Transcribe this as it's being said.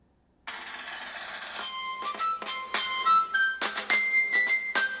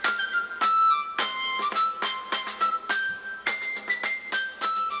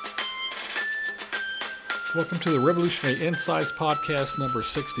Welcome to the Revolutionary Insights Podcast number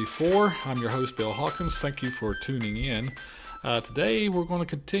 64. I'm your host, Bill Hawkins. Thank you for tuning in. Today, we're going to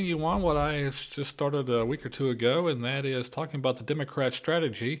continue on what I just started a week or two ago, and that is talking about the Democrat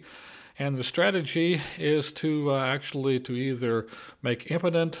strategy. And the strategy is to to either make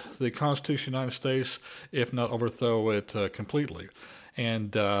impotent the Constitution of the United States, if not overthrow it completely.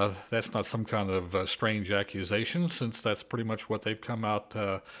 And that's not some kind of strange accusation, since that's pretty much what they've come out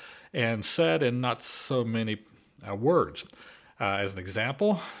and said in not so many words. As an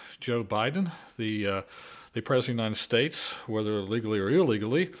example, Joe Biden, the President of the United States, whether legally or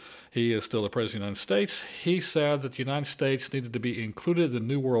illegally, he is still the President of the United States. He said that the United States needed to be included in the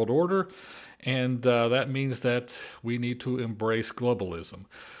New World Order, and that means that we need to embrace globalism.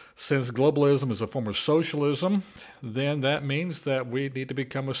 Since globalism is a form of socialism, then that means that we need to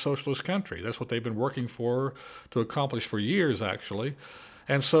become a socialist country. That's what they've been working to accomplish for years, actually.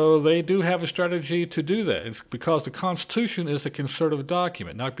 And so they do have a strategy to do that. It's because the Constitution is a conservative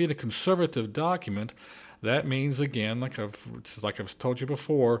document. Now, being a conservative document, that means, again, like I've told you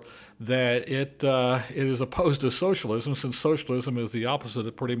before, that it is opposed to socialism, since socialism is the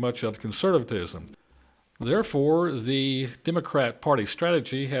opposite pretty much of conservatism. Therefore, the Democrat Party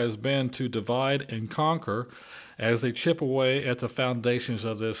strategy has been to divide and conquer as they chip away at the foundations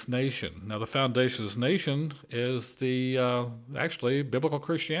of this nation. Now, the foundations of this nation is actually biblical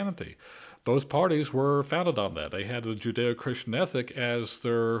Christianity. Both parties were founded on that. They had the Judeo-Christian ethic as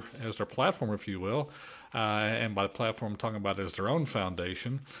their platform, if you will. And by platform, I'm talking about as their own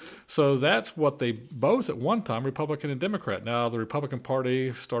foundation. So that's what they both at one time, Republican and Democrat. Now, the Republican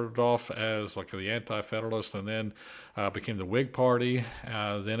Party started off as like the Anti-Federalist, and then became the Whig Party,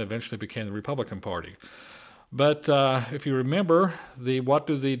 then eventually became the Republican Party. But if you remember, what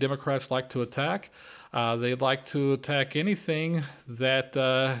do the Democrats like to attack? They like to attack anything that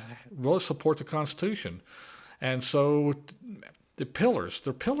will support the Constitution. And so the pillars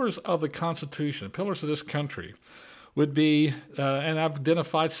of the Constitution, the pillars of this country, would be, and I've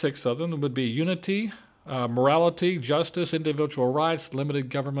identified 6 of them, would be unity, morality, justice, individual rights, limited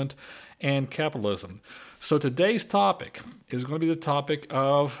government, and capitalism. So today's topic is going to be the topic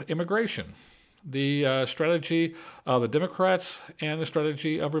of immigration. The strategy of the Democrats and the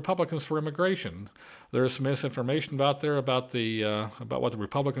strategy of Republicans for immigration. There's some misinformation out there about what the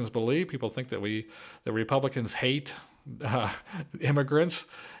Republicans believe. People think that the Republicans hate immigrants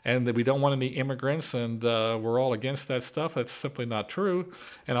and that we don't want any immigrants, and we're all against that stuff. That's simply not true,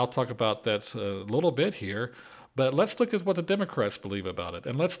 and I'll talk about that a little bit here. But let's look at what the Democrats believe about it,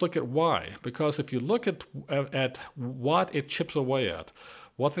 and let's look at why. Because if you look at what it chips away at,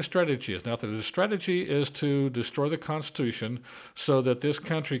 what the strategy is. Now, the strategy is to destroy the Constitution so that this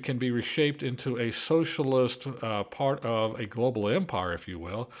country can be reshaped into a socialist part of a global empire, if you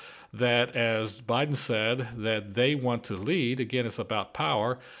will, that, as Biden said, that they want to lead. Again, it's about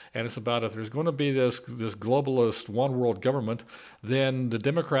power, and it's about if there's going to be this globalist one-world government, then the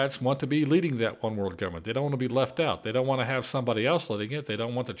Democrats want to be leading that one-world government. They don't want to be left out. They don't want to have somebody else leading it. They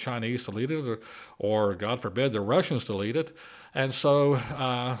don't want the Chinese to lead it or God forbid, the Russians to lead it. And so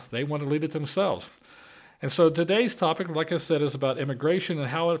they want to lead it themselves. And so today's topic, like I said, is about immigration and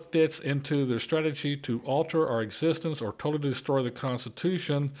how it fits into their strategy to alter our existence or totally destroy the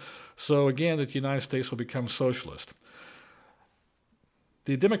Constitution, so again that the United States will become socialist.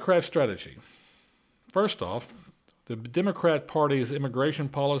 The Democrat strategy. First off, the Democrat Party's immigration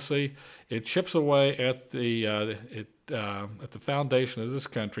policy, it chips away at the foundation of this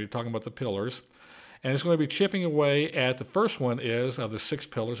country, talking about the pillars. And it's going to be chipping away at the first one of the 6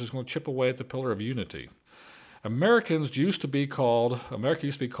 pillars, is going to chip away at the pillar of unity. America used to be called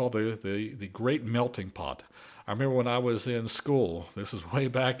the Great Melting Pot. I remember when I was in school, this is way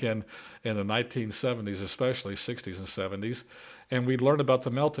back in the 1970s, especially 60s and 70s, and we learned about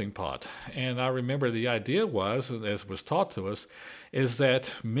the melting pot. And I remember the idea was, as was taught to us, is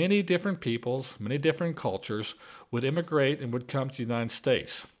that many different peoples, many different cultures would immigrate and would come to the United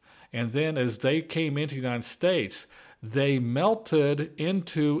States. And then as they came into the United States, they melted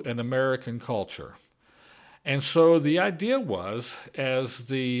into an American culture. And so the idea was, as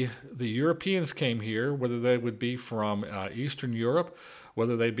the Europeans came here, whether they would be from Eastern Europe,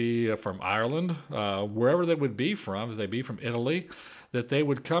 whether they be from Ireland, wherever they would be from, as they be from Italy, that they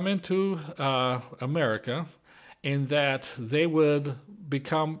would come into America, and that they would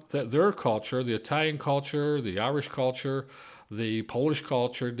become their culture, the Italian culture, the Irish culture, the Polish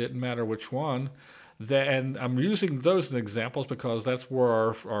culture, didn't matter which one. And I'm using those as examples because that's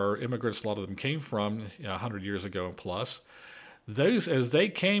where our immigrants, a lot of them came from 100 years ago and plus. Those, as they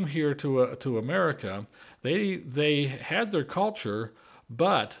came here to America, they had their culture,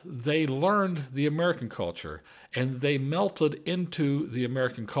 but they learned the American culture and they melted into the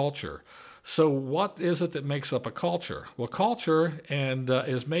American culture. So, what is it that makes up a culture? Well, culture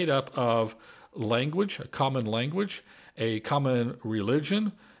is made up of language, a common language, a common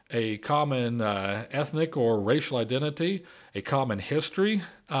religion, a common ethnic or racial identity, a common history,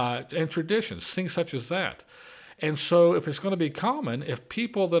 and traditions, things such as that. And so, if it's going to be common, if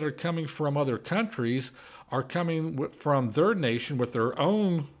people that are coming from other countries are coming from their nation with their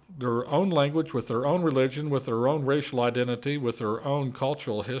own language, with their own religion, with their own racial identity, with their own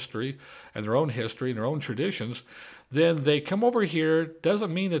cultural history and their own traditions, then they come over here.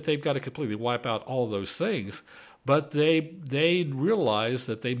 Doesn't mean that they've got to completely wipe out all those things, but they realize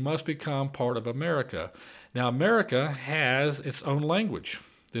that they must become part of America. Now, America has its own language,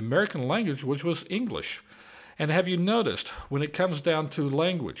 the American language, which was English. And have you noticed when it comes down to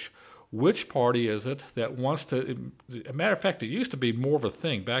language, which party is it that wants to? As a matter of fact, it used to be more of a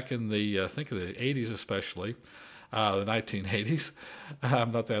thing back in I think of the 80s especially, the 1980s.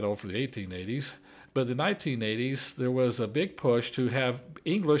 I'm not that old for the 1880s. But in the 1980s, there was a big push to have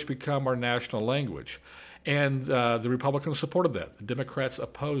English become our national language. And the Republicans supported that. The Democrats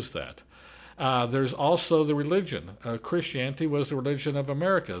opposed that. There's also the religion. Christianity was the religion of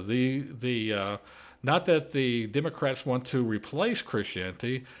America. Not that the Democrats want to replace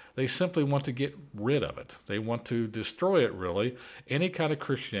Christianity, they simply want to get rid of it. They want to destroy it, really. Any kind of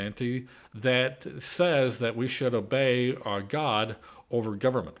Christianity that says that we should obey our God over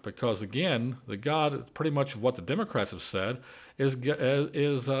government. Because, again, the God, pretty much what the Democrats have said, is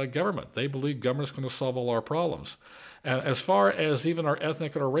government. They believe government is going to solve all our problems. And as far as even our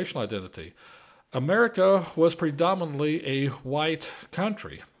ethnic and our racial identity, America was predominantly a white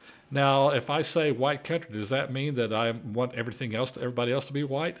country. Now, if I say white country, does that mean that I want everybody else to be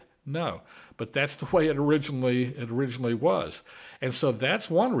white? No, but that's the way it originally was. And so that's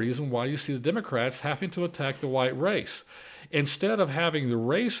one reason why you see the Democrats having to attack the white race. Instead of having the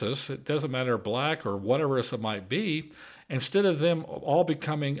racists, it doesn't matter black or whatever else it might be, instead of them all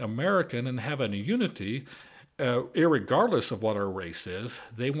becoming American and having a unity, irregardless of what our race is,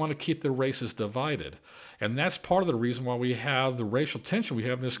 they want to keep the races divided. And that's part of the reason why we have the racial tension we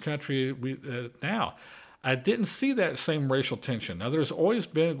have in this country now. I didn't see that same racial tension. Now, there's always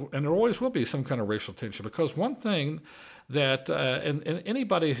been, and there always will be, some kind of racial tension, because one thing that, and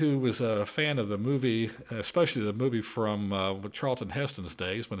anybody who was a fan of the movie, especially the movie from Charlton Heston's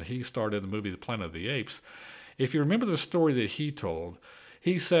days, when he started the movie The Planet of the Apes, if you remember the story that he told,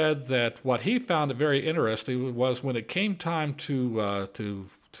 he said that what he found very interesting was when it came time to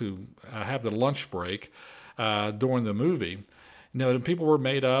have the lunch break during the movie. The people were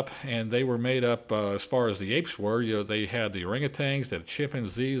made up, and they were made up as far as the apes were. They had the orangutans, they had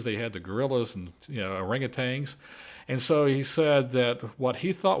chimpanzees, they had the gorillas and orangutans. And so he said that what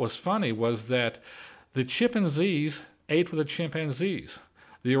he thought was funny was that the chimpanzees ate with the chimpanzees.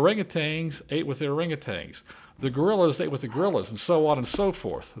 The orangutans ate with the orangutans. The gorillas ate with the gorillas, and so on and so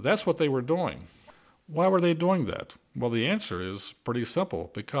forth. That's what they were doing. Why were they doing that? Well, the answer is pretty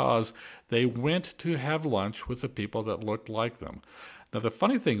simple, because they went to have lunch with the people that looked like them. Now, the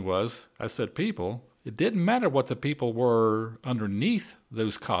funny thing was, I said people, it didn't matter what the people were underneath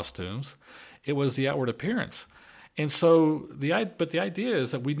those costumes. It was the outward appearance. And so, but the idea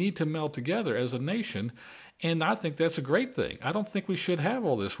is that we need to meld together as a nation, and I think that's a great thing. I don't think we should have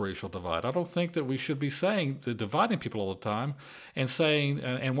all this racial divide. I don't think that we should be dividing people all the time and saying,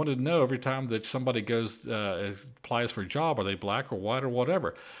 and wanting to know every time that somebody applies for a job, are they black or white or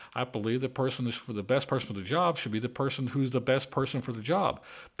whatever. I believe the best person for the job should be the person who's the best person for the job,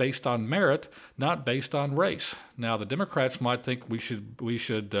 based on merit, not based on race. Now, the Democrats might think we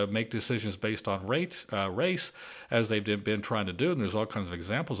should make decisions based on race, as they've been trying to do, and there's all kinds of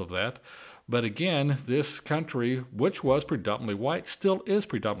examples of that. But again, this country, which was predominantly white, still is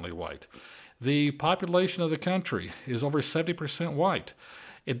predominantly white. The population of the country is over 70% white.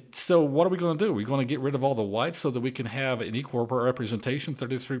 So what are we going to do? We're going to get rid of all the whites so that we can have an equal representation,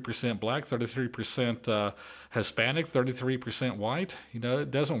 33% black, 33% Hispanic, 33% white?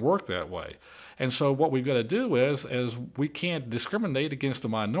 It doesn't work that way. And so what we've got to do is we can't discriminate against the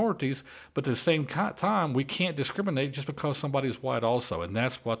minorities, but at the same time, we can't discriminate just because somebody's white also. And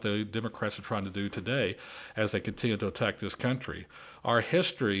that's what the Democrats are trying to do today as they continue to attack this country. Our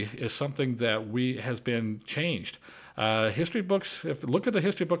history is something that has been changed. History books, look at a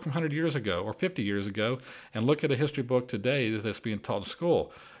history book from 100 years ago or 50 years ago and look at a history book today that's being taught in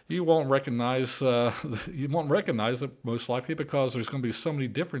school. You won't recognize it most likely, because there's going to be so many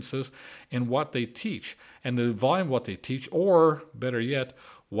differences in what they teach and the volume of what they teach, or better yet,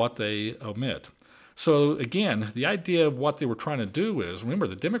 what they omit. So again, the idea of what they were trying to do is, remember,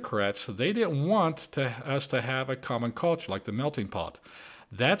 the Democrats, they didn't want us to have a common culture like the melting pot.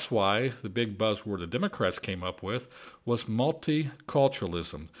 That's why the big buzzword the Democrats came up with was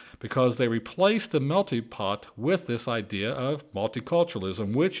multiculturalism, because they replaced the melting pot with this idea of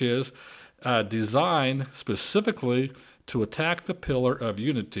multiculturalism, which is designed specifically to attack the pillar of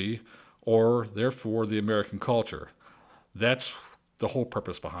unity, or therefore the American culture. That's the whole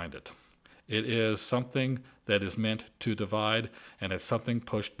purpose behind it. It is something that is meant to divide, and it's something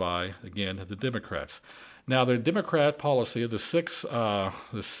pushed by, again, the Democrats. Now, the Democrat policy of the six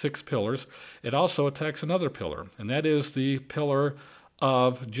pillars, it also attacks another pillar, and that is the pillar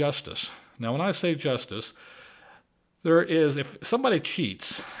of justice. Now, when I say justice, if somebody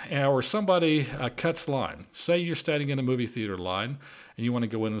cheats or somebody cuts line, say you're standing in a movie theater line and you want to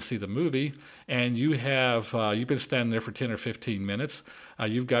go in and see the movie, and you've been standing there for 10 or 15 minutes,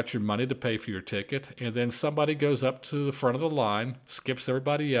 you've got your money to pay for your ticket, and then somebody goes up to the front of the line, skips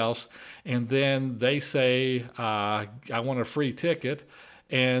everybody else, and then they say, I want a free ticket,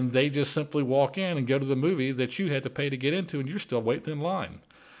 and they just simply walk in and go to the movie that you had to pay to get into, and you're still waiting in line.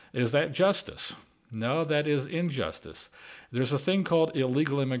 Is that justice? No, that is injustice. There's a thing called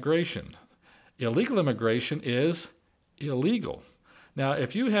illegal immigration. Illegal immigration is illegal. Now,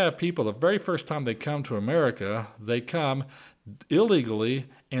 if you have people, the very first time they come to America, they come illegally,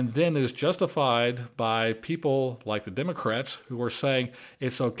 and then is justified by people like the Democrats who are saying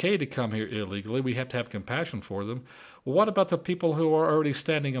it's okay to come here illegally. We have to have compassion for them. Well, what about the people who are already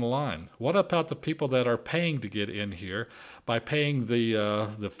standing in line? What about the people that are paying to get in here by paying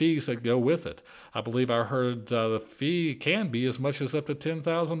the fees that go with it? I believe I heard the fee can be as much as up to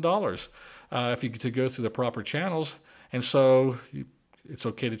 $10,000 if you get to go through the proper channels. And so it's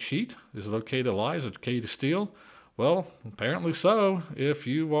okay to cheat? Is it okay to lie? Is it okay to steal? Well, apparently so, if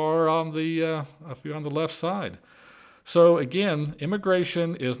you are on the left side. So again,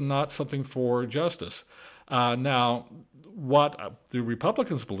 immigration is not something for justice. Now, what the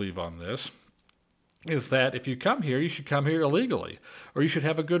Republicans believe on this is that if you come here, you should come here illegally, or you should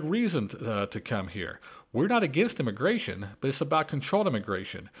have a good reason to come here. We're not against immigration, but it's about controlled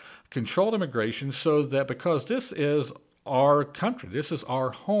immigration. Controlled immigration so that, because this is our country, this is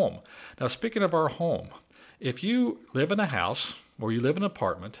our home. Now, speaking of our home, if you live in a house or you live in an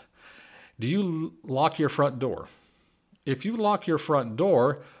apartment, do you lock your front door? If you lock your front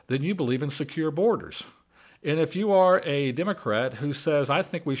door, then you believe in secure borders. And if you are a Democrat who says, I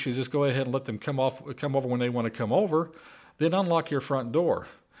think we should just go ahead and let them come over when they want to come over, then unlock your front door.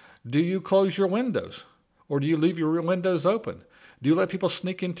 Do you close your windows? Or do you leave your windows open? Do you let people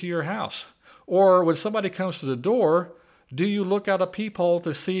sneak into your house? Or when somebody comes to the door, do you look out a peephole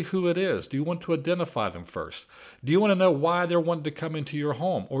to see who it is? Do you want to identify them first? Do you want to know why they're wanting to come into your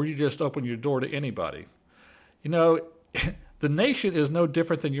home? Or you just open your door to anybody? You know, the nation is no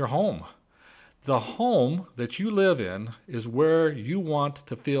different than your home. The home that you live in is where you want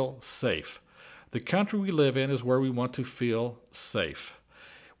to feel safe. The country we live in is where we want to feel safe.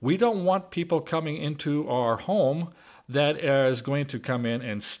 We don't want people coming into our home that is going to come in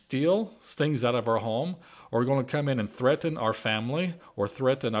and steal things out of our home, or going to come in and threaten our family or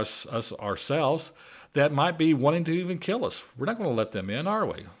threaten us ourselves that might be wanting to even kill us. We're not going to let them in, are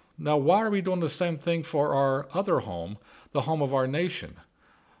we? Now, why are we doing the same thing for our other home, the home of our nation?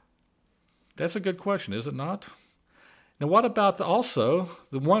 That's a good question, is it not? Now, what about also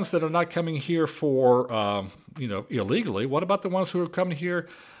the ones that are not coming here for, illegally? What about the ones who are coming here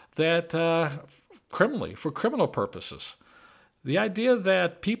that criminally, for criminal purposes? The idea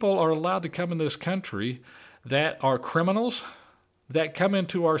that people are allowed to come in this country that are criminals, that come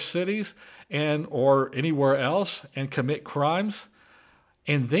into our cities or anywhere else and commit crimes,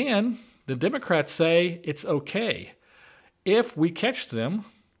 and then the Democrats say it's okay if we catch them.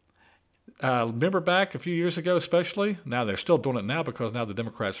 Remember back a few years ago, especially, now they're still doing it now because now the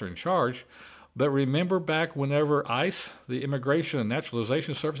Democrats are in charge, but remember back whenever ICE, the Immigration and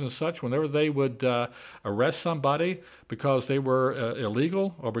Naturalization Service and such, whenever they would arrest somebody because they were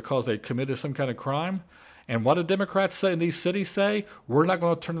illegal or because they committed some kind of crime, and what do Democrats say in these cities say? We're not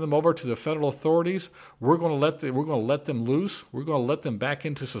going to turn them over to the federal authorities. We're going to let them loose. We're going to let them back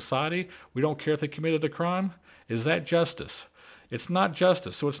into society. We don't care if they committed a crime. Is that justice? It's not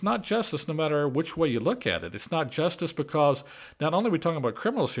justice. So it's not justice no matter which way you look at it. It's not justice because not only are we talking about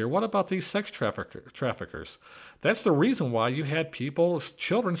criminals here, what about these sex traffickers? That's the reason why you had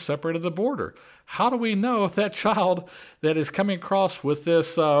children separated at the border. How do we know if that child that is coming across with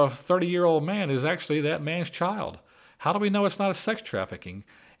this 30-year-old man is actually that man's child? How do we know it's not a sex trafficking?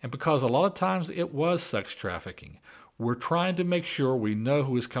 And because a lot of times it was sex trafficking, we're trying to make sure we know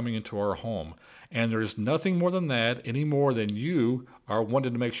who is coming into our home. And there's nothing more than that, any more than you are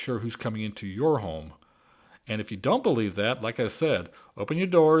wanting to make sure who's coming into your home. And if you don't believe that, like I said, open your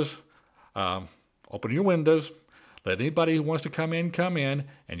doors, open your windows, let anybody who wants to come in,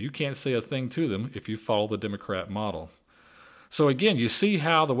 and you can't say a thing to them if you follow the Democrat model. So again, you see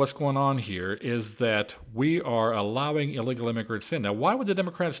how what's going on here is that we are allowing illegal immigrants in. Now, why would the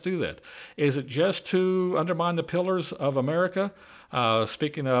Democrats do that? Is it just to undermine the pillars of America?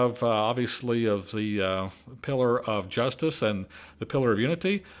 Speaking of, obviously, of the pillar of justice and the pillar of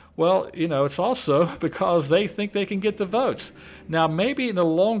unity, well, it's also because they think they can get the votes. Now, maybe in the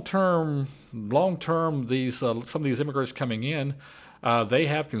long term, these some of these immigrants coming in, they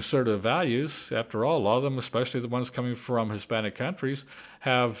have conservative values. After all, a lot of them, especially the ones coming from Hispanic countries,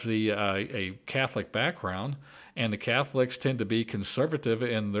 have a Catholic background, and the Catholics tend to be conservative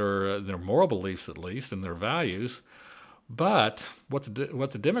in their moral beliefs, at least, and their values. But what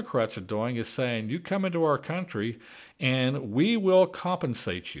the Democrats are doing is saying, you come into our country, and we will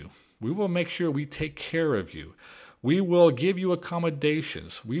compensate you. We will make sure we take care of you. We will give you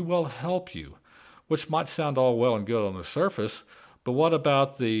accommodations. We will help you, which might sound all well and good on the surface. But what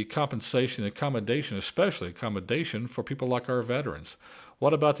about the compensation and accommodation, especially accommodation for people like our veterans?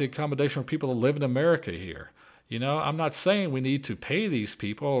 What about the accommodation for people that live in America here? I'm not saying we need to pay these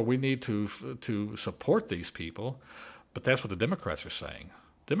people or we need to support these people, but that's what the Democrats are saying.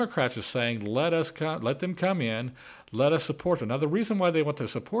 Democrats are saying, let them come in, let us support them. Now, the reason why they want to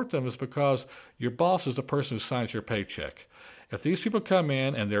support them is because your boss is the person who signs your paycheck. If these people come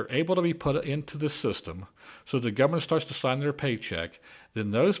in and they're able to be put into the system, so the government starts to sign their paycheck,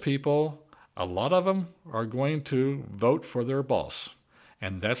 then those people, a lot of them, are going to vote for their boss.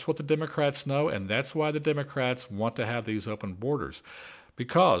 And that's what the Democrats know, and that's why the Democrats want to have these open borders.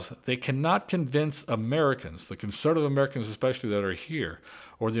 Because they cannot convince Americans, the conservative Americans especially that are here,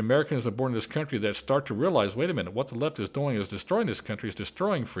 or the Americans that are born in this country that start to realize, wait a minute, what the left is doing is destroying this country, is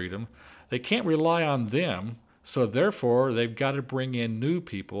destroying freedom. They can't rely on them, so therefore they've got to bring in new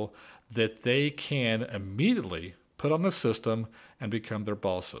people that they can immediately put on the system and become their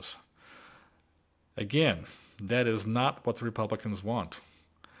bosses. Again, that is not what the Republicans want.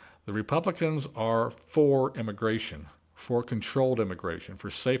 The Republicans are for immigration, for controlled immigration, for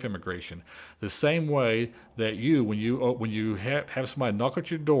safe immigration. The same way that when you have somebody knock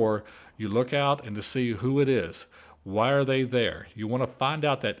at your door, you look out and to see who it is. Why are they there? You want to find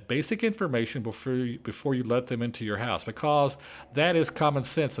out that basic information before you let them into your house, because that is common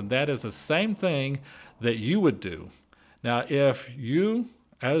sense, and that is the same thing that you would do. Now, if you,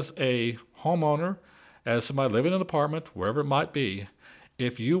 as a homeowner, as somebody living in an apartment, wherever it might be,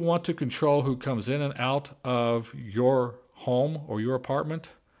 if you want to control who comes in and out of your home or your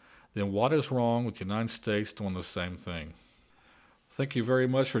apartment, then what is wrong with the United States doing the same thing? Thank you very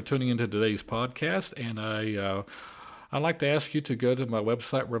much for tuning into today's podcast, and I'd like to ask you to go to my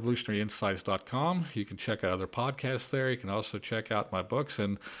website, revolutionaryinsights.com. You can check out other podcasts there. You can also check out my books,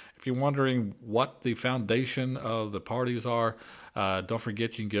 and if you're wondering what the foundation of the parties are, don't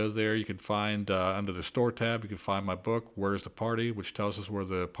forget you can go there. You can find under the store tab, you can find my book, Where's the Party, which tells us where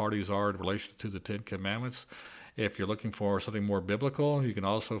the parties are in relation to the Ten Commandments. If you're looking for something more biblical, you can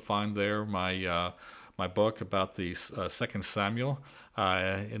also find there my book about the 2 Samuel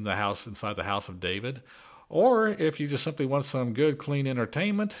inside the house of David. Or if you just simply want some good, clean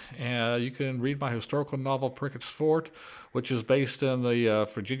entertainment, you can read my historical novel, Prickett's Fort, which is based in the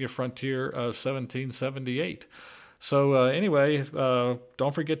Virginia frontier of 1778. So anyway,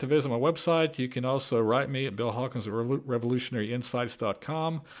 don't forget to visit my website. You can also write me at Bill Hawkins at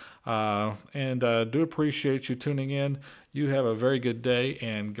revolutionaryinsights.com. And do appreciate you tuning in. You have a very good day,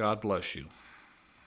 and God bless you.